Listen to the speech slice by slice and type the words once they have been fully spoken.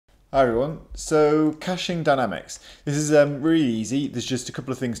Hi everyone. So caching dynamics. This is really easy. There's just a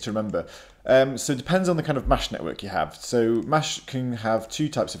couple of things to remember. So it depends on the kind of mesh network you have. So mesh can have two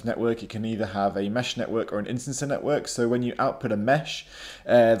types of network. It can either have a mesh network or an instancer network. So when you output a mesh,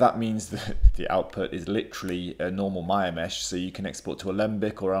 that means that the output is literally a normal Maya mesh. So you can export to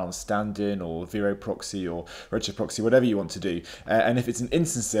Alembic or Arnold Stand-in or Vero Proxy or Redshift Proxy, whatever you want to do. And if it's an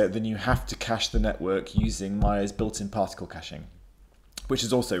instancer, then you have to cache the network using Maya's built-in particle caching, which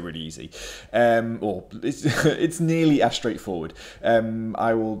is also really easy, or it's nearly as straightforward.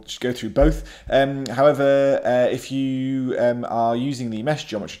 I will go through both. However, if you are using the mesh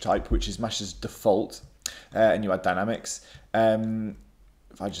geometry type, which is Mesh's default, and you add dynamics,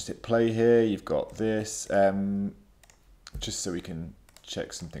 if I just hit play here, you've got this. Just so we can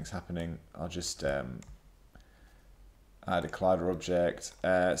check something's happening, I'll just add a collider object.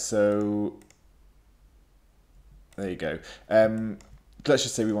 So there you go. Let's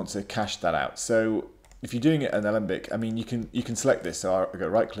just say we want to cache that out. So if you're doing it in Alembic, I mean, you can select this. So I go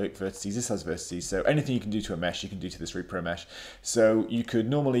right click, vertices, this has vertices. So anything you can do to a mesh, you can do to this repro mesh. So you could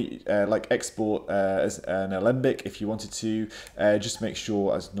normally like export as an Alembic if you wanted to. Just make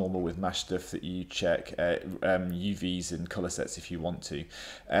sure, as normal with mesh stuff, that you check UVs and color sets if you want to.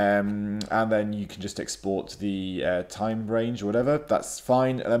 And then you can just export the time range or whatever. That's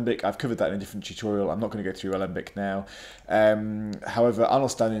fine. Alembic, I've covered that in a different tutorial. I'm not going to go through Alembic now. However,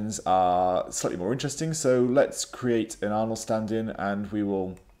 Arnold stand-ins are slightly more interesting. So let's create an Arnold stand-in and we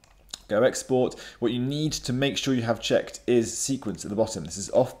will go export. What you need to make sure you have checked is sequence at the bottom. This is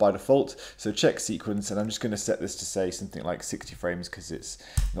off by default, so check sequence, and I'm just going to set this to say something like 60 frames because it's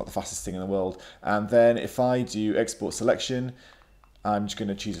not the fastest thing in the world. And then if I do export selection, I'm just going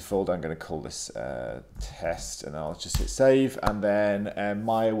to choose a folder. I'm going to call this test, and I'll just hit save, and then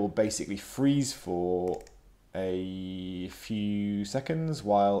Maya will basically freeze for a few seconds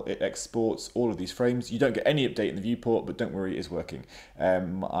while it exports all of these frames. You don't get any update in the viewport, but don't worry, it is working.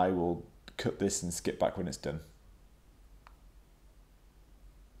 I will cut this and skip back when it's done.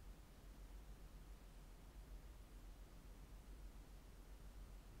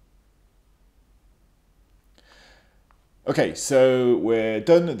 Okay, so we're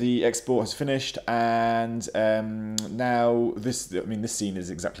done. The export has finished, and now this scene is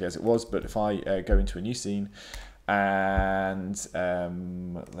exactly as it was. But if I go into a new scene, and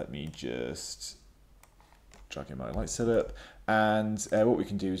let me just drag in my light setup, and what we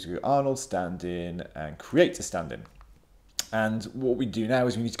can do is go Arnold stand-in and create a stand-in. And what we do now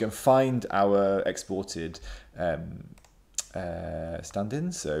is we need to go and find our exported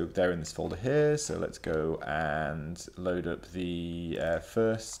stand-ins. So they're in this folder here. So let's go and load up the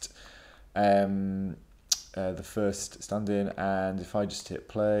first stand-in, and if I just hit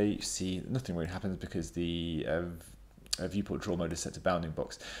play, you see nothing really happens because the viewport draw mode is set to bounding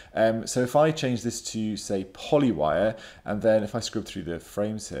box. So if I change this to say polywire, and then if I scrub through the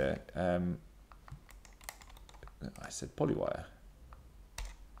frames here, I said polywire.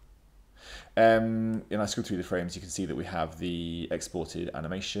 And I scroll through the frames, you can see that we have the exported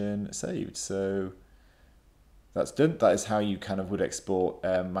animation saved. So that's done. That is how you kind of would export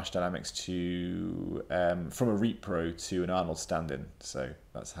Mesh Dynamics to from a repro to an Arnold stand-in. So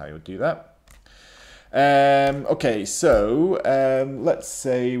that's how you would do that. Okay, so let's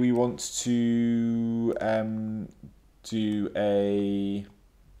say we want to do an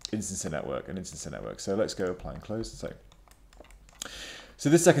instancer network. So let's go apply and close. So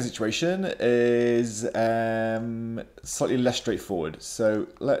this second situation is slightly less straightforward. So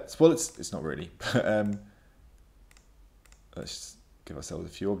it's not really. Let's give ourselves a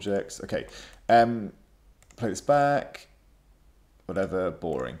few objects. Okay, play this back. Whatever,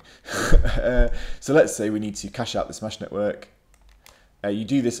 boring. So let's say we need to cache out this mesh network. You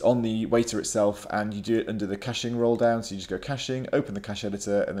do this on the waiter itself, and you do it under the caching roll down. So you just go caching, open the cache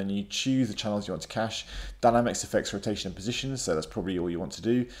editor, and then you choose the channels you want to cache. Dynamics affects rotation and position, so that's probably all you want to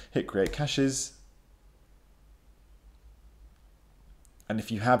do. Hit create caches. And if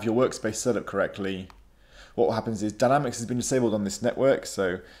you have your workspace set up correctly, what happens is Dynamics has been disabled on this network.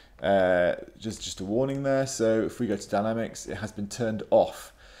 So just a warning there. So if we go to Dynamics, it has been turned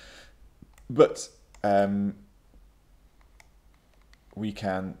off. But we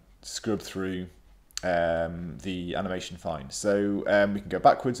can scrub through the animation fine. So we can go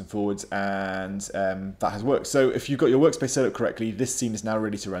backwards and forwards, and that has worked. So if you've got your workspace set up correctly, this scene is now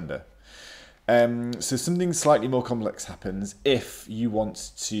ready to render. So something slightly more complex happens if you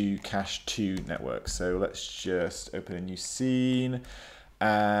want to cache two networks. So let's just open a new scene,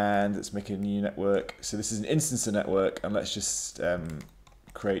 and let's make a new network. So this is an instancer network, and let's just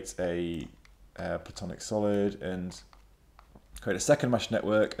create a platonic solid, and create a second mesh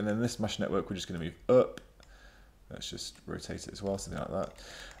network, and then this mesh network we're just going to move up. Let's just rotate it as well, something like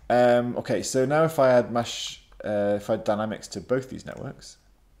that. Okay, so now if I add dynamics to both these networks,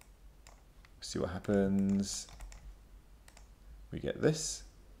 see what happens. We get this.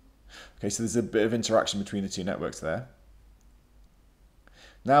 Okay, so there's a bit of interaction between the two networks there.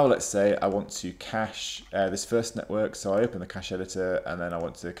 Now let's say I want to cache this first network, so I open the cache editor, and then I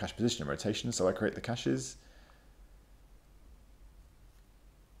want to cache position and rotation, so I create the caches.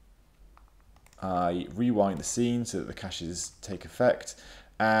 I rewind the scene so that the caches take effect,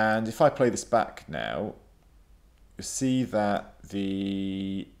 and if I play this back now, you'll see that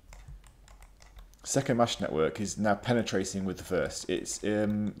the second mesh network is now penetrating with the first.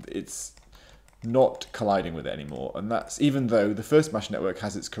 It's not colliding with it anymore, and that's even though the first mesh network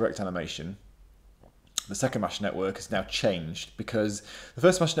has its correct animation. The second mesh network has now changed because the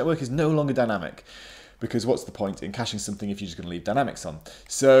first mesh network is no longer dynamic. Because what's the point in caching something if you're just going to leave dynamics on?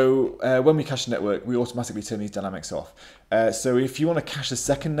 So when we cache a network, we automatically turn these dynamics off. So if you want to cache a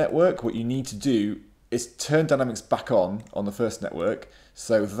second network, what you need to do is turn dynamics back on the first network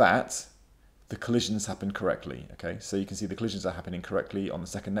so that the collisions happen correctly. Okay, so you can see the collisions are happening correctly on the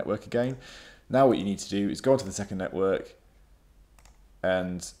second network again. Now what you need to do is go onto the second network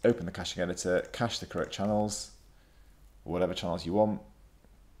and open the caching editor, cache the correct channels, or whatever channels you want.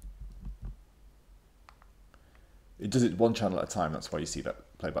 It does it one channel at a time, that's why you see that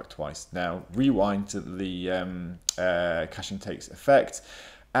playback twice. Now rewind to the caching takes effect,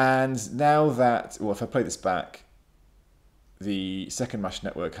 and now that, well, if I play this back, the second mesh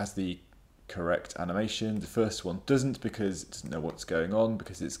network has the correct animation. The first one doesn't because it doesn't know what's going on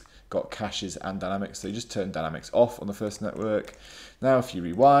because it's got caches and dynamics, so you just turn dynamics off on the first network. Now if you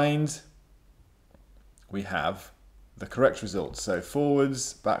rewind, we have the correct result. So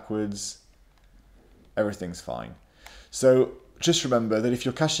forwards, backwards, everything's fine. So just remember that if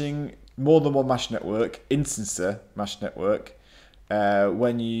you're caching more than one mesh network, instancer mesh network, if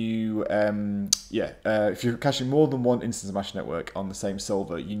you're caching more than one instance mesh network on the same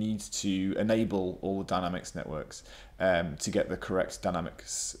solver, you need to enable all the dynamics networks to get the correct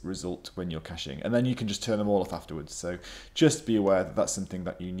dynamics result when you're caching, and then you can just turn them all off afterwards. So just be aware that that's something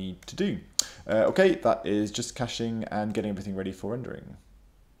that you need to do. Okay, that is just caching and getting everything ready for rendering.